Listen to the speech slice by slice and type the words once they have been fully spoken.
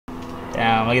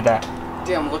Damn, look at that.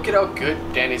 Damn, look at how good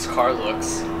Danny's car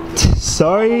looks.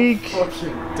 Sorry.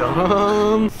 Fucking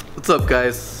dumb. What's up,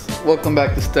 guys? Welcome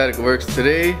back to Static Works.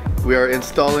 Today we are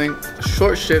installing a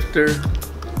short shifter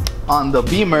on the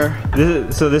Beamer.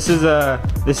 This is a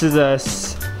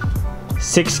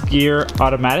 6-gear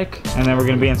automatic, and then we're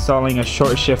gonna be installing a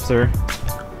short shifter,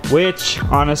 which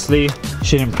honestly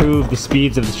should improve the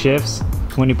speeds of the shifts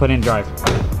when you put in drive.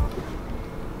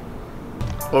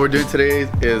 What we're doing today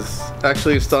is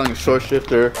actually installing a short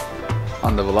shifter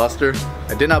on the Veloster.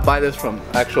 I did not buy this from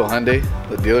actual Hyundai,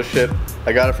 the dealership.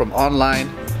 I got it from online,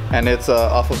 and it's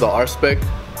off of the R-Spec,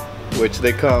 which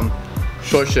they come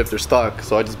short shifter stock.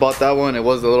 So I just bought that one. It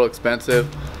was a little expensive.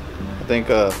 I think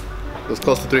it was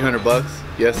close to 300 bucks.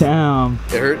 Yes. Damn.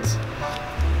 It hurts.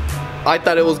 I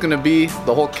thought it was gonna be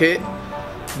the whole kit,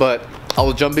 but I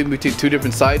was jumping between two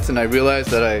different sites and I realized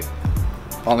that I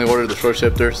only ordered the short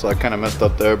shifter, so I kind of messed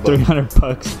up there. But 300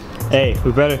 bucks. Hey,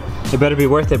 it better be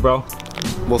worth it, bro.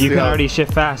 You can already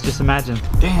shift fast, just imagine.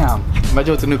 Damn,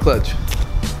 imagine with the new clutch.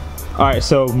 Alright,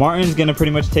 so Martin's gonna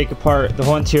pretty much take apart the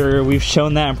whole interior. We've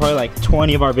shown that in probably like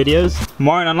 20 of our videos.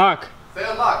 Martin, unlock. Say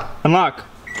unlock. Unlock.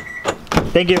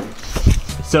 Thank you.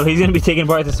 So he's gonna be taking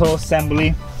apart this whole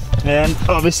assembly. And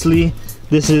obviously,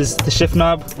 this is the shift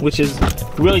knob, which is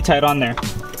really tight on there.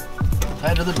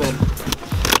 Tight to the bed.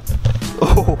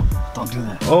 Oh, don't do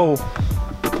that. Oh,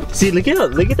 see, look at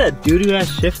that doo-doo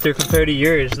ass shifter compared to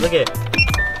yours. Look at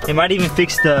it might even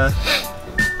fix the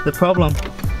problem.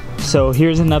 So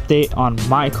here's an update on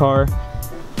my car.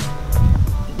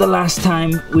 The last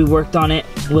time we worked on it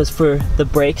was for the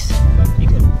brakes. You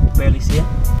can barely see it.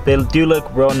 They do look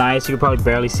real nice. You can probably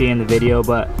barely see it in the video,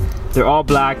 but they're all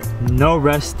black, no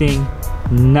rusting,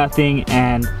 nothing,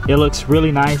 and it looks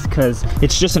really nice because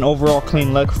it's just an overall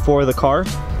clean look for the car.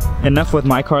 Enough with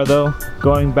my car though.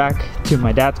 Going back to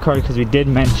my dad's car, because we did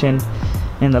mention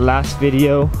in the last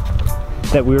video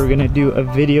that we were gonna do a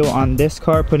video on this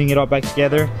car, putting it all back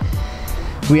together.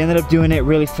 We ended up doing it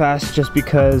really fast just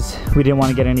because we didn't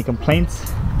want to get any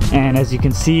complaints. And as you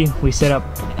can see, we set up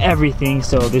everything.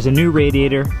 So there's a new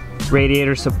radiator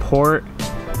support,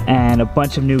 and a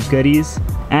bunch of new goodies,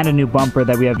 and a new bumper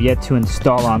that we have yet to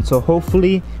install on. So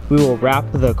hopefully we will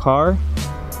wrap the car.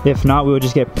 If not, we will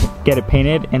just get it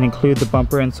painted and include the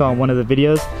bumper install in one of the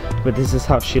videos. But this is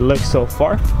how she looks so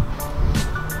far.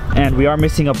 And we are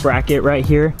missing a bracket right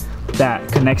here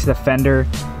that connects the fender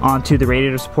onto the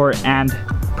radiator support and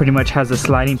pretty much has a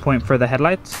sliding point for the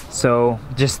headlights. So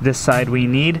just this side we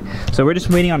need. So we're just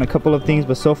waiting on a couple of things,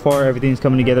 but so far everything's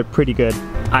coming together pretty good.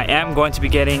 I am going to be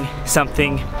getting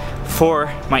something for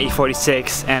my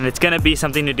E46, and it's gonna be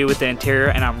something to do with the interior,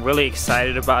 and I'm really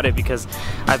excited about it because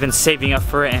I've been saving up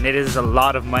for it, and it is a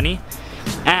lot of money.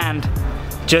 And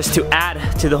just to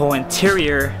add to the whole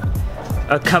interior,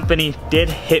 a company did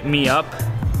hit me up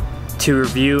to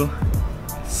review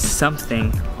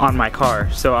something on my car,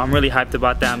 so I'm really hyped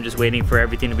about that. I'm just waiting for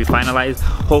everything to be finalized.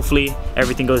 Hopefully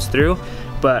everything goes through,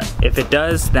 but if it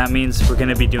does, that means we're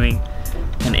gonna be doing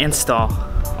an install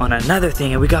on another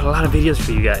thing, and we got a lot of videos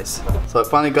for you guys. So I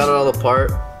finally got it all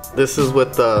apart. This is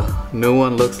what the new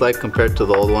one looks like compared to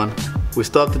the old one. We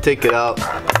still have to take it out.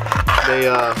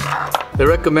 They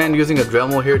recommend using a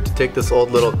Dremel here to take this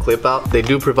old little clip out. They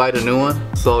do provide a new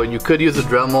one, so you could use a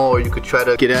Dremel, or you could try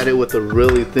to get at it with a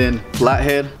really thin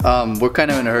flathead. We're kind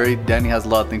of in a hurry. Danny has a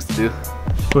lot of things to do.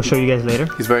 We'll show you guys later.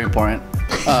 He's very important.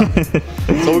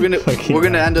 So we're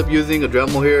gonna end up using a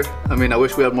Dremel here. I mean, I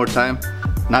wish we had more time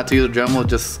not to use a Dremel,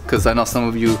 just because I know some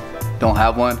of you don't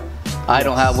have one. I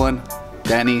don't have one.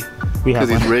 Danny, because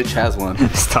he's rich, has one.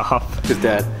 Stop. His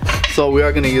dad. So we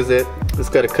are gonna use it.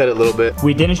 Just gotta cut it a little bit.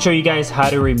 We didn't show you guys how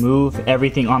to remove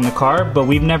everything on the car, but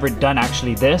we've never done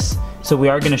actually this. So we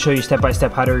are gonna show you step by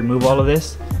step how to remove all of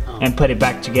this and put it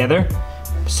back together.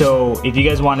 So if you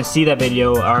guys want to see that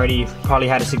video, I already probably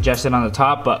had a suggestion on the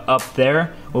top, but up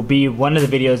there will be one of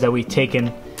the videos that we've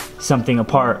taken something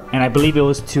apart, and I believe it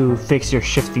was to fix your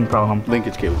shifting problem.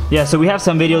 Linkage cable. Yeah, so we have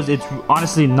some videos. It's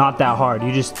honestly not that hard.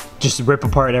 You just rip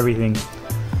apart everything.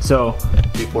 So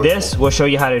this will show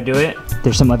you how to do it.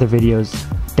 There's some other videos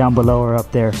down below or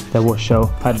up there that will show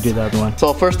how to do the other one.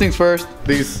 So first things first,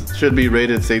 these should be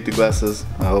rated safety glasses,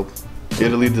 I hope.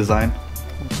 Italy design.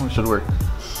 It should work.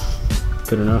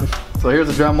 Good enough. So here's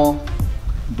a Dremel,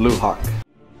 Blue Hawk.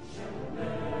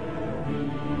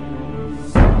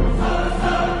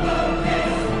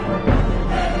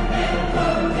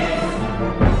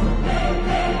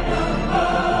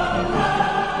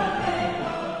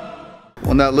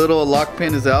 When that little lock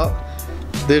pin is out,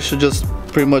 this should just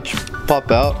pretty much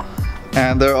pop out.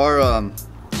 And there are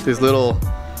these little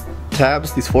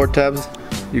tabs, these 4 tabs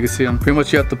You can see them. Pretty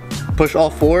much you have to push all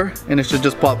 4 and it should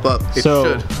just pop up. It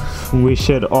should. We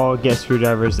should all get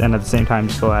screwdrivers and at the same time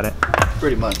just go at it.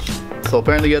 Pretty much. So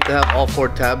apparently you have to have all 4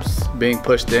 tabs being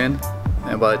pushed in.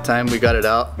 And by the time we got it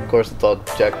out, of course it's all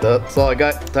jacked up. So I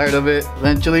got tired of it.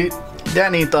 Eventually,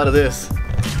 Danny thought of this.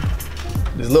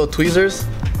 These little tweezers,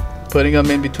 putting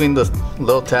them in between the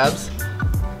little tabs.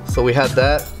 So we had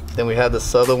that, then we had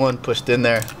this other one pushed in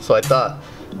there. So I thought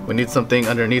we need something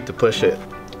underneath to push it.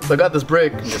 So I got this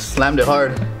brick and just slammed it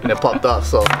hard and it popped off.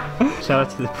 So shout out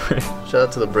to the brick. Shout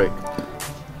out to the brick.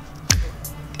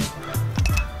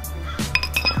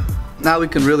 Now we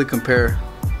can really compare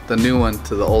the new one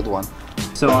to the old one.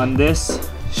 So on this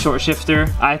short shifter,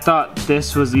 I thought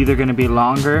this was either going to be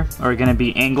longer or going to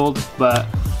be angled, but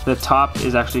the top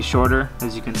is actually shorter,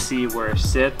 as you can see where it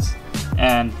sits.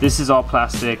 And this is all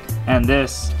plastic, and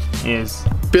this is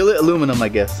billet aluminum, I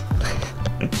guess.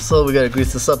 So we gotta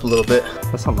grease this up a little bit.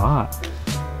 That's a lot.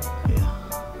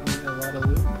 Yeah, we got a lot of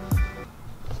lube.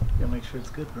 Gotta make sure it's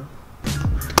good, bro.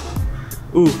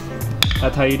 Ooh,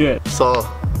 that's how you do it. So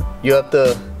you have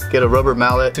to get a rubber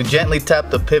mallet to gently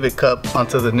tap the pivot cup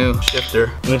onto the new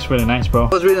shifter. It looks really nice, bro. I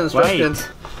was reading instructions.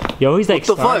 Right. You always like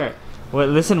what the start. Fuck? Well,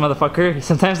 listen, motherfucker.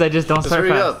 Sometimes I just don't start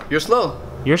fast. Up. You're slow.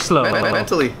 You're slow.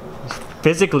 Mentally.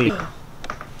 Physically.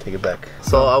 Take it back.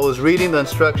 So I was reading the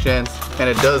instructions, and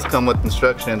it does come with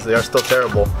instructions. They are still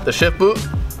terrible. The shift boot,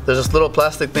 there's this little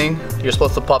plastic thing. You're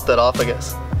supposed to pop that off, I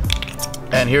guess.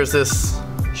 And here's this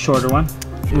shorter one.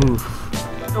 Oof.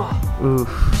 Oof,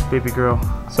 baby girl.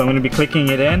 So I'm gonna be clicking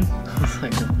it in.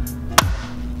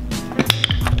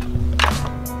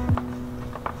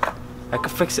 I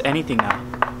could fix anything now.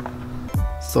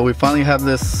 So we finally have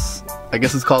this, I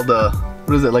guess it's called the,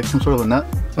 what is it, like some sort of a nut?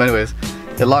 So anyways,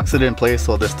 it locks it in place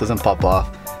so this doesn't pop off.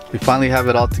 We finally have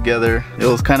it all together. It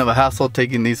was kind of a hassle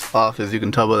taking these off, as you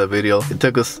can tell by the video. It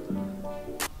took us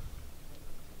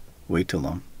way too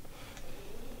long.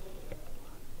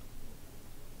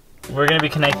 We're gonna be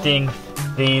connecting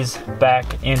these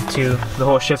back into the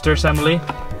whole shifter assembly,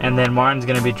 and then Martin's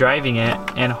gonna be driving it,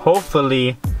 and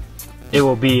hopefully it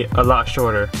will be a lot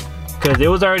shorter. Because it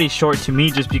was already short to me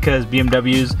just because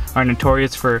BMWs are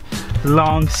notorious for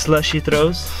long slushy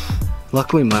throws.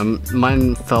 Luckily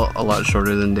mine felt a lot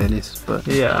shorter than Danny's, but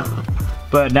yeah.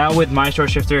 But now with my short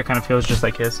shifter, it kind of feels just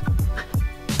like his.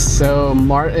 So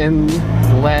Martin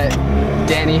let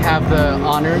Danny have the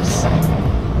honors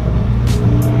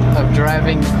of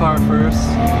driving the car first.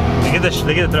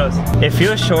 Look at the throws. It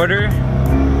feels shorter.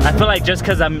 I feel like just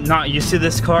because I'm not used to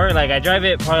this car, like I drive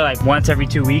it probably like once every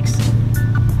 2 weeks.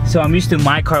 So I'm used to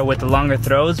my car with the longer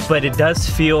throws, but it does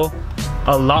feel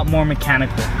a lot more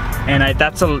mechanical. And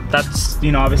that's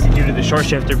you know, obviously due to the short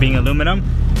shifter being aluminum.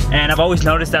 And I've always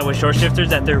noticed that with short shifters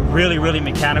that they're really, really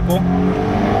mechanical.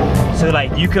 So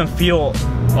like you can feel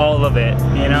all of it,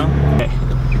 you know? Okay.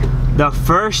 The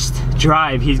first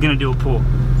drive, he's gonna do a pull.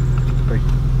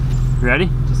 You ready?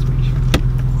 Just make sure.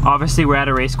 Obviously we're at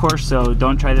a race course, so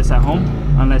don't try this at home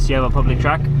unless you have a public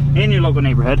track in your local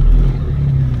neighborhood.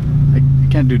 I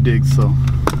can't do digs, so.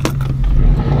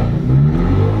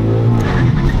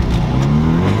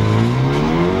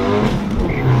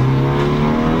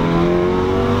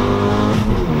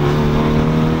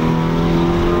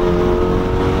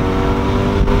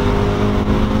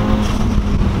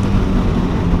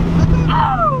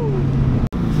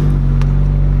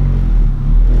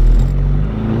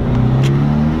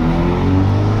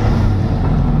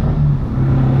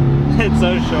 It's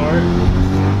so short.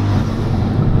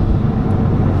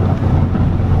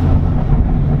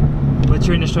 What's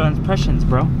your initial impressions,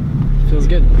 bro? Feels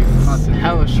good. It's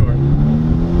hella short.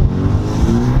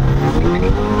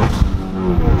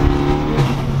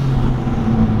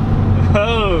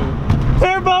 Oh!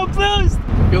 Turbo boost!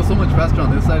 It feels so much faster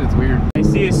on this side, it's weird. I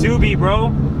see a Subi, bro.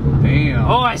 Damn.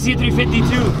 Oh, I see a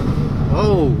 352.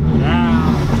 Oh.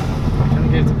 Wow. Trying to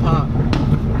get it to pop.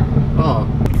 Oh.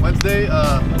 Wednesday,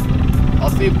 I'll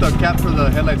see if the cap for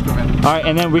the headlights come in. Alright,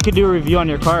 and then we could do a review on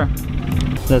your car.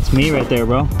 That's me right there,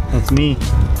 bro. That's me.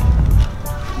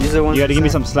 These are ones You gotta give me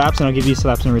some slaps and I'll give you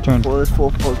slaps in return. Full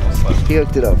focus. He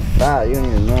hooked it up fat, you don't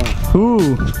even know.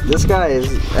 Who? This guy is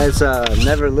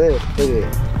never lit. Look at it.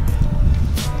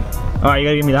 Alright, you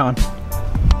gotta give me that one.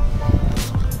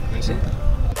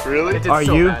 Really? Are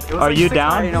you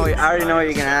down? I already know what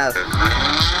you're gonna ask.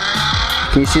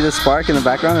 Can you see the spark in the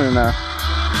background or no?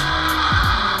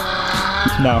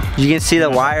 No. You can see the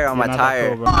wire on my Not that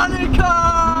tire. cool,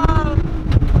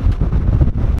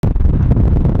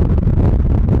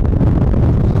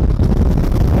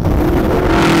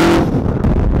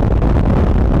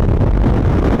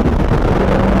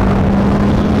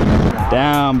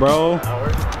 Damn, bro.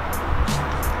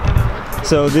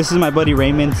 So this is my buddy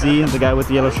Raymond Z, the guy with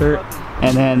the yellow shirt.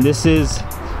 And then this is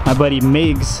my buddy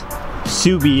Miggs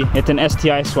Subi. It's an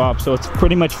STI swap, so it's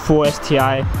pretty much full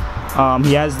STI.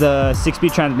 He has the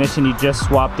 6-speed transmission, he just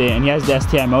swapped it, and he has the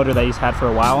STI motor that he's had for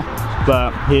a while,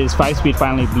 but his 5-speed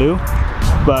finally blew.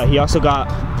 But he also got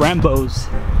Brembos,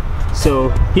 so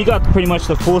he got pretty much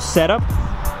the full setup.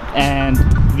 And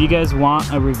if you guys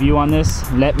want a review on this,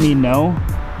 let me know,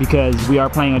 because we are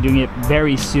planning on doing it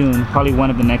very soon, probably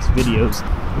one of the next videos.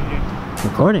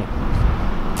 Recording.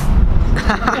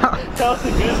 Tell us the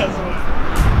good.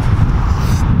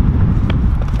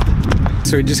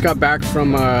 So we just got back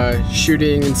from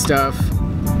shooting and stuff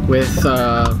with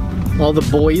all the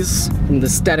boys from the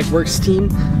Static Works team.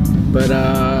 But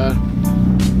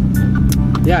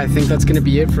yeah, I think that's gonna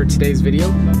be it for today's video.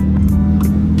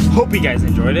 Hope you guys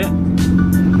enjoyed it.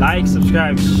 Like,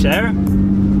 subscribe, share,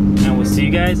 and we'll see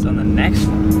you guys on the next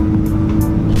one.